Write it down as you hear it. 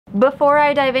Before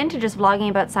I dive into just vlogging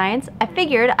about science, I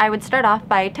figured I would start off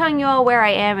by telling you all where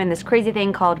I am in this crazy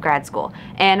thing called grad school.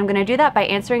 And I'm going to do that by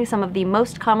answering some of the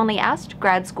most commonly asked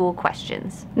grad school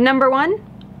questions. Number 1.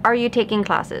 Are you taking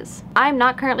classes? I'm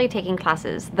not currently taking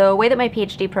classes. The way that my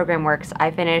PhD program works,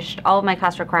 I finished all of my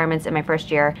class requirements in my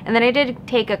first year, and then I did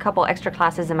take a couple extra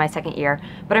classes in my second year,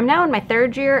 but I'm now in my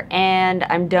third year and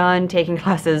I'm done taking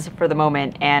classes for the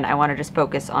moment, and I want to just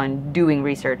focus on doing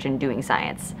research and doing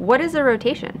science. What is a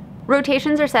rotation?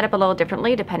 Rotations are set up a little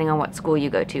differently depending on what school you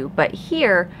go to, but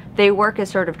here they work as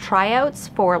sort of tryouts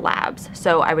for labs.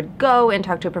 So I would go and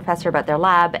talk to a professor about their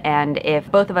lab, and if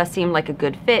both of us seemed like a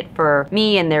good fit for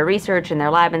me and their research and their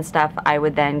lab and stuff, I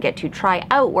would then get to try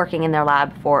out working in their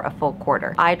lab for a full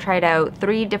quarter. I tried out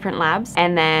 3 different labs,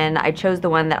 and then I chose the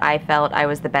one that I felt I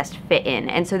was the best fit in.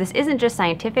 And so this isn't just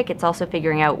scientific, it's also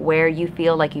figuring out where you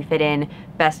feel like you fit in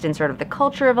best in sort of the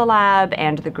culture of a lab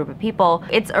and the group of people.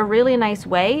 It's a really nice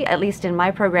way, at least in my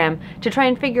program, to try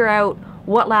and figure out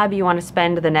what lab you want to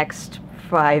spend the next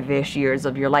 5-ish years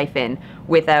of your life in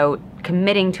without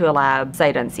committing to a lab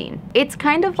sight unseen. It's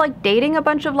kind of like dating a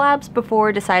bunch of labs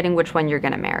before deciding which one you're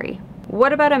gonna marry.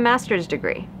 What about a master's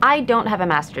degree? I don't have a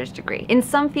master's degree. In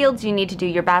some fields you need to do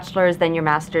your bachelor's, then your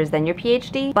master's, then your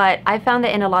PhD, but I found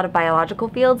that in a lot of biological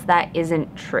fields that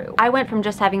isn't true. I went from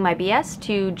just having my BS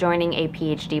to joining a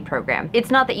PhD program.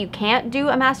 It's not that you can't do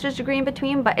a master's degree in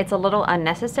between, but it's a little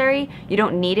unnecessary. You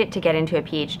don't need it to get into a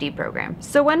PhD program.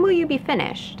 So when will you be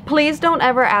finished? Please don't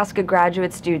ever ask a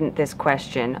graduate student this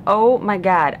question. Oh my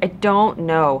God, I don't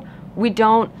know.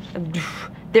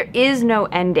 There is no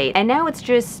end date. And now it's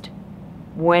just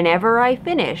whenever I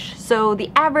finish. So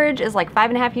the average is like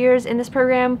 5.5 years in this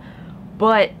program,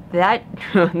 but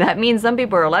that means some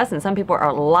people are less and some people are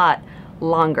a lot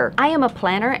longer. I am a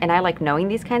planner and I like knowing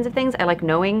these kinds of things. I like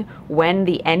knowing when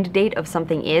the end date of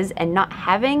something is, and not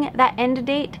having that end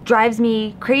date drives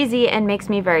me crazy and makes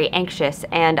me very anxious.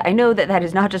 And I know that that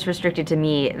is not just restricted to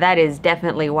me, that is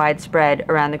definitely widespread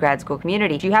around the grad school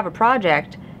community. You have a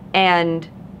project, and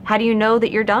how do you know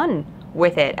that you're done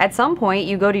with it? At some point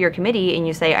you go to your committee and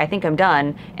you say, I think I'm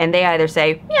done, and they either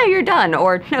say, yeah, you're done,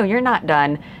 or no, you're not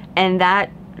done. And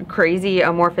that crazy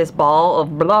amorphous ball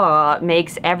of blah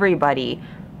makes everybody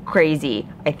crazy,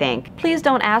 I think. Please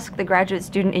don't ask the graduate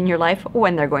student in your life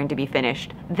when they're going to be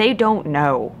finished. They don't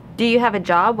know. Do you have a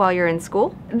job while you're in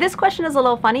school? This question is a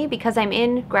little funny because I'm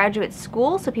in graduate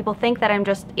school, so people think that I'm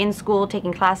just in school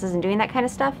taking classes and doing that kind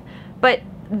of stuff, but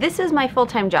this is my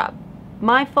full-time job.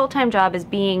 My full-time job is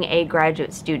being a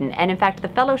graduate student, and in fact the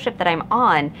fellowship that I'm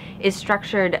on is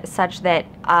structured such that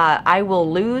I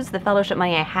will lose the fellowship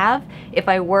money I have if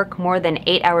I work more than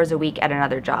 8 hours a week at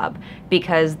another job,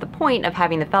 because the point of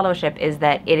having the fellowship is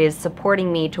that it is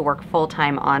supporting me to work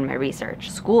full-time on my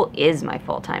research. School is my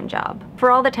full-time job.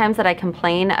 For all the times that I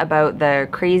complain about the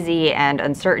crazy and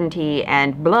uncertainty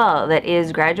and blah that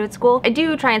is graduate school, I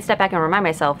do try and step back and remind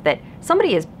myself that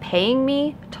somebody is paying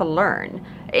me to learn.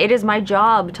 It is my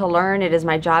job to learn, it is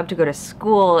my job to go to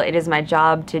school, it is my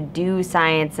job to do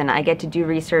science, and I get to do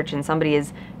research and somebody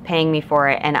is paying me for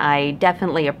it, and I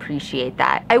definitely appreciate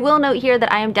that. I will note here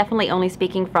that I am definitely only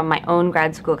speaking from my own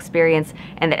grad school experience,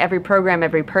 and that every program,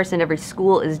 every person, every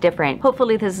school is different.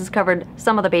 Hopefully this has covered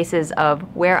some of the bases of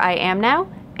where I am now,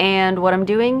 and what I'm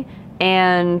doing,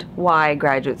 and why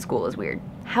graduate school is weird.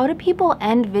 How do people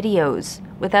end videos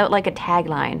without like a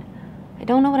tagline? I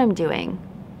don't know what I'm doing.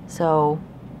 So,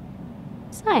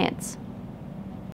 science.